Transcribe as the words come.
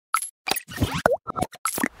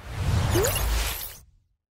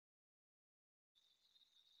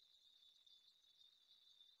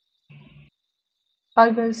Hi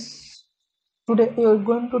guys, today we are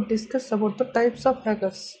going to discuss about the types of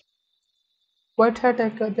hackers. White hat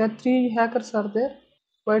hacker, there are three hackers are there.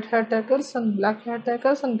 White hat hackers and black hat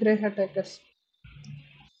hackers and grey hat hackers.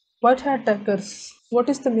 White hat hackers. What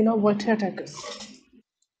is the meaning of white hat hackers?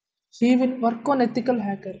 He will work on ethical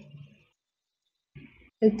hacker.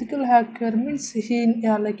 Ethical hacker means he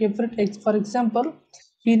like for example,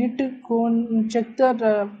 he need to go and check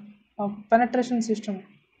the penetration system.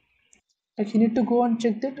 Like he need to go and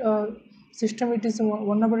check that system it is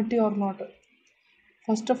vulnerability or not.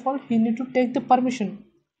 First of all, he need to take the permission.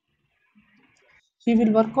 He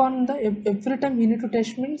will work on the every time he need to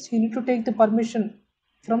test means he need to take the permission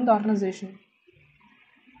from the organization.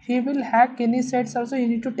 He will hack any sites also. He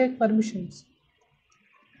need to take permissions.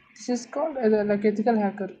 This is called like ethical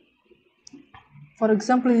hacker. For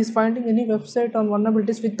example, he is finding any website on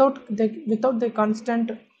vulnerabilities without the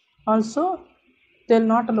consent. Also, they'll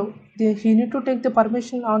not allow. He need to take the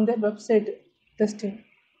permission on their website testing,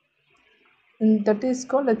 and that is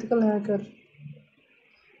called ethical hacker.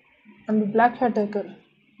 And black hat hacker,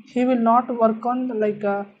 he will not work on like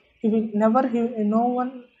he will never he no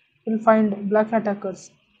one will find black hat hackers.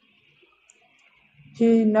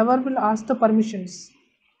 He never will ask the permissions,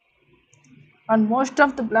 and most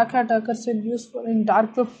of the black hat hackers will use for in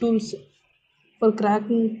dark web tools for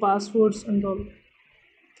cracking passwords and all.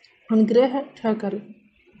 And gray hat hacker,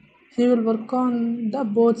 he will work on the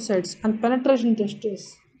both sides and penetration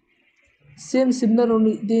testers. Same similar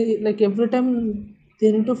only. They like every time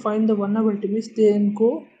they need to find the vulnerability means they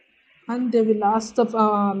go and they will ask the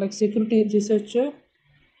like security researcher.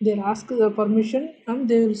 They'll ask the permission and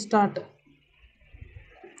they will start.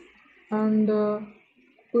 And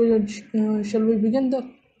shall we begin the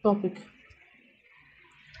topic?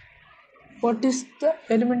 What is the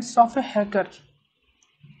elements of a hacker?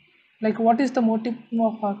 Like what is the motive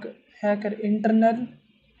of hacker? Internal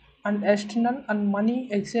and external and money,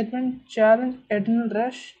 excitement, challenge, adrenaline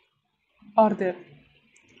rush are there.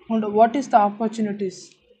 And what is the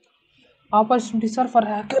opportunities? Opportunities are for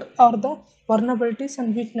hacker are the vulnerabilities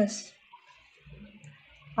and weakness.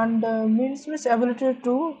 And means ability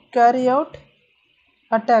to carry out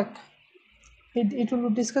attack. It will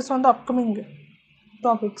be discussed on the upcoming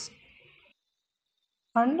topics.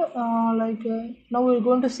 And now we're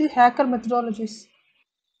going to see hacker methodologies.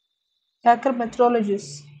 Hacker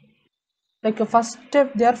methodologies. Like a first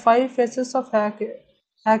step, there are five phases of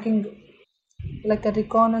hacking, like a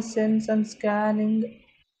reconnaissance and scanning,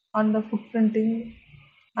 and the footprinting,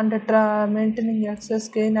 and the maintaining access,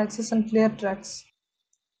 gain access, and clear tracks.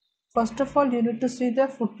 First of all, you need to see the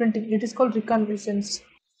footprinting. It is called reconnaissance.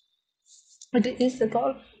 It is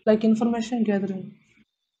called like information gathering.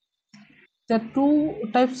 There are two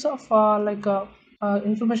types of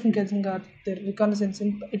information gathering are there. Reconnaissance.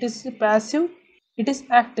 It is passive. It is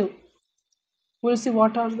active. We'll see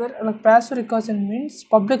what are there. Like passive reconnaissance means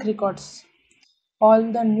public records, all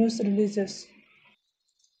the news releases,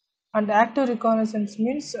 and active reconnaissance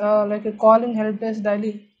means like a calling help desk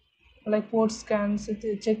daily, like port scans,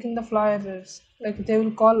 checking the flyers. Like they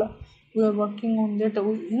will call. We are working on that.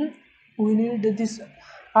 We need this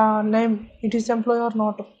name. It is employee or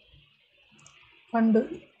not.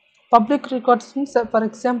 And public records means for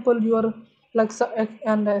example you are like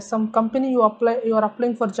and some company you are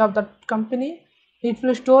applying for job. That company it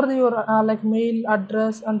will store your like mail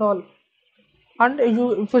address and all. And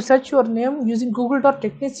you if you search your name using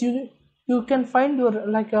google.techniques, you can find your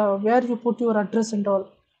like where you put your address and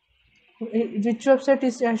all. Which website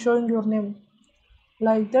is showing your name.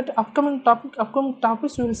 Like that upcoming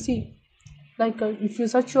topics you will see. Like if you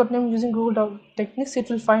search your name using google.techniques, it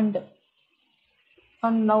will find.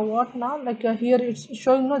 And now what now, like here it's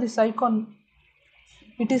showing no this icon.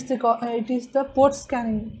 It is the port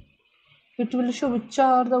scanning. It will show which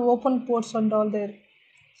are the open ports and all there.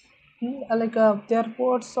 Like their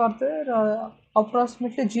ports are there,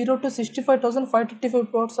 approximately 0 to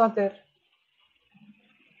 65,555 ports are there.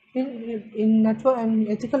 In network and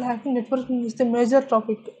ethical hacking, networking is the major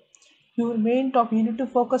topic. Your main topic, you need to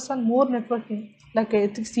focus on more networking. Like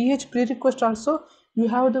ethics ch prerequisite also, you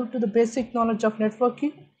have the basic knowledge of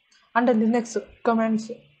networking and the linux commands.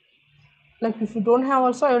 Like if you don't have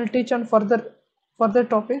also, I will teach on further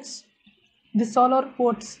topics. These all are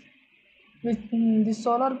ports with these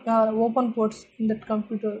all are open ports in that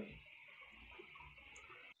computer.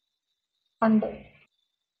 And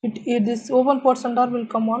this open ports and all will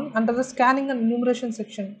come on under the scanning and enumeration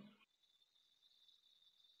section.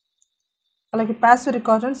 Like a passive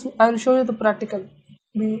recordings, I will show you the practical.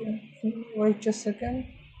 Wait just a second.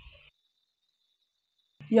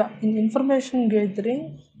 Yeah, in information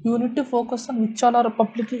gathering, you need to focus on which all are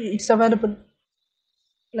publicly it's available.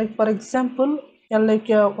 Like for example,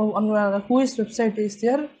 who is website is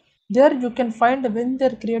there, there you can find when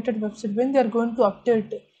they're created website, when they are going to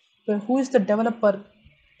update, who is the developer,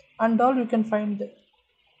 and all you can find there.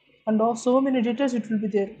 And also so many details it will be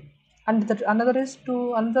there. And that another is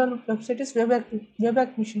to another website is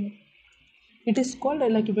wayback machine. It is called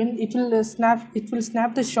like when it will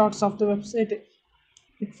snap the shots of the website.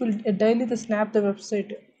 It will daily the snap the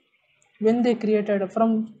website when they created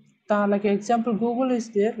from the, like example Google is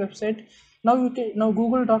their website. Now you can, now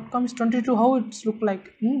google.com is 22 how it's look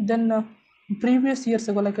like. Then previous years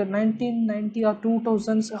ago like 1990 or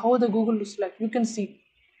 2000s how the Google looks like you can see.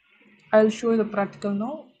 I'll show you the practical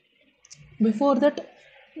now. Before that,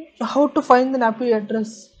 how to find an IP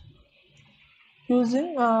address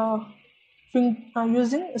using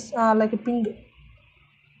using like a ping,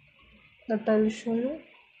 that I'll show you.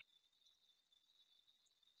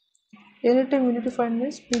 Anytime you need to find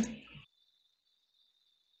this ping,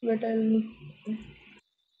 wait I'll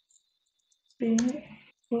ping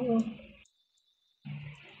uh,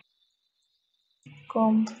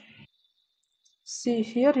 com. See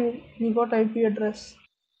here you got IP address.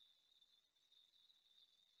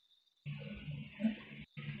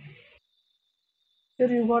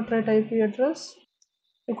 Here you got right IP address.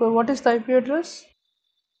 Okay, what is the IP address?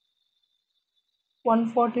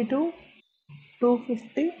 142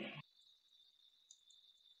 250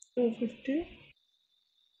 250.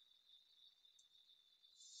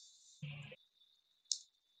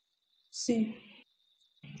 See,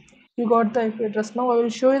 you got the IP address. Now I will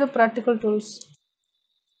show you the practical tools.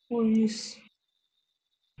 Who is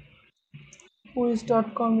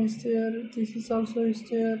is there. This is also is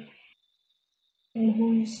there. And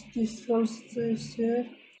who is this also is there.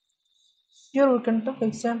 Here we can take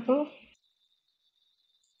example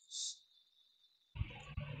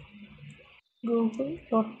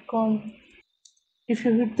google.com. If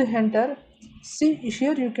you hit the enter, see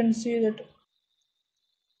here you can see that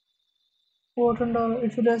what and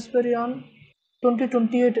it will raspberry on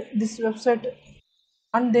 2028 this website,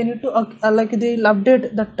 and they need to like they'll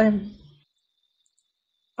update that time.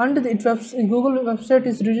 And Google website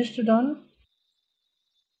is registered on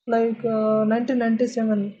like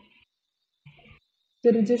 1997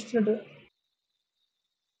 they registered.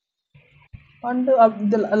 And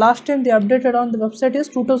the last time they updated on the website is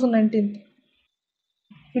 2019.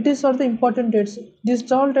 It is all the important dates.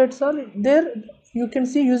 These all dates are there. You can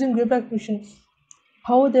see using wayback machine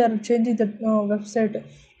how they are changing the website,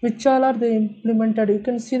 which all are they implemented. You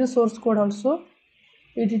can see the source code also.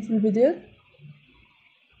 It will be there.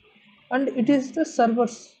 And it is the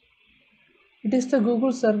servers. It is the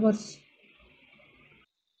Google servers.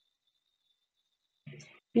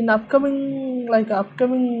 In upcoming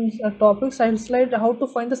topics, I'll slide how to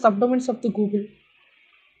find the subdomains of the Google.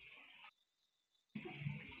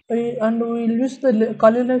 And we will use the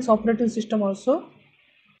Kali Linux operating system also.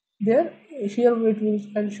 There, here it will.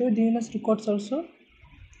 I'll show DNS records also.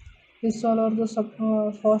 These all are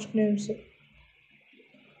the host names.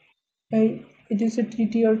 It is a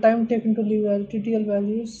TTL time taken to leave TTL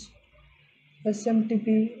values.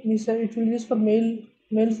 SMTP means it will use for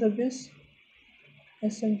mail service.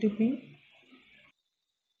 SMTP,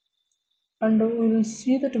 and we will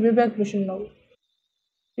see that wayback machine now.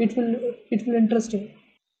 It will interesting.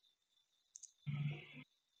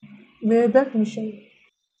 Wayback machine.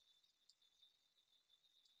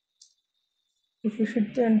 If you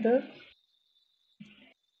hit the enter,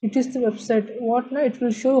 it is the website. What now? It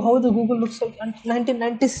will show how the Google looks like.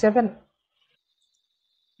 1997.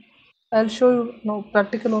 I'll show you now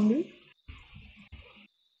practical only.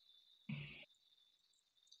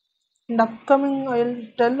 In upcoming, I'll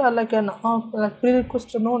tell like an like prerequisite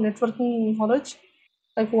to know networking knowledge,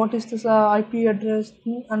 like what is this IP address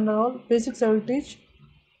and all basics I will teach.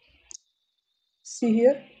 See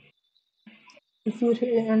here, if you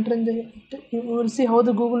enter in the, you will see how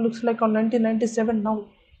the Google looks like on 1997 now.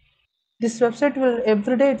 This website will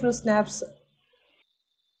every day it will snaps.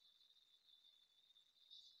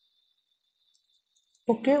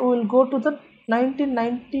 Okay, we will go to the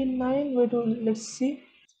 1999. Wait, let's see.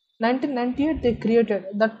 1998 they created.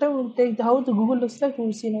 That time we'll take how the Google looks like.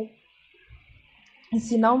 We'll see now. You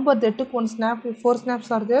see November they took one snap. Four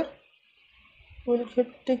snaps are there. We'll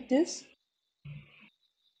take this.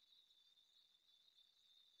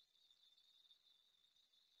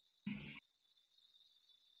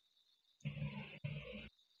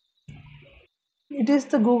 It is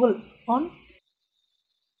the Google on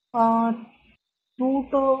uh,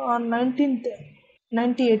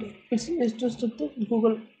 1998. It's just the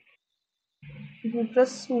Google. If we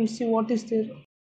press, we'll see what is there.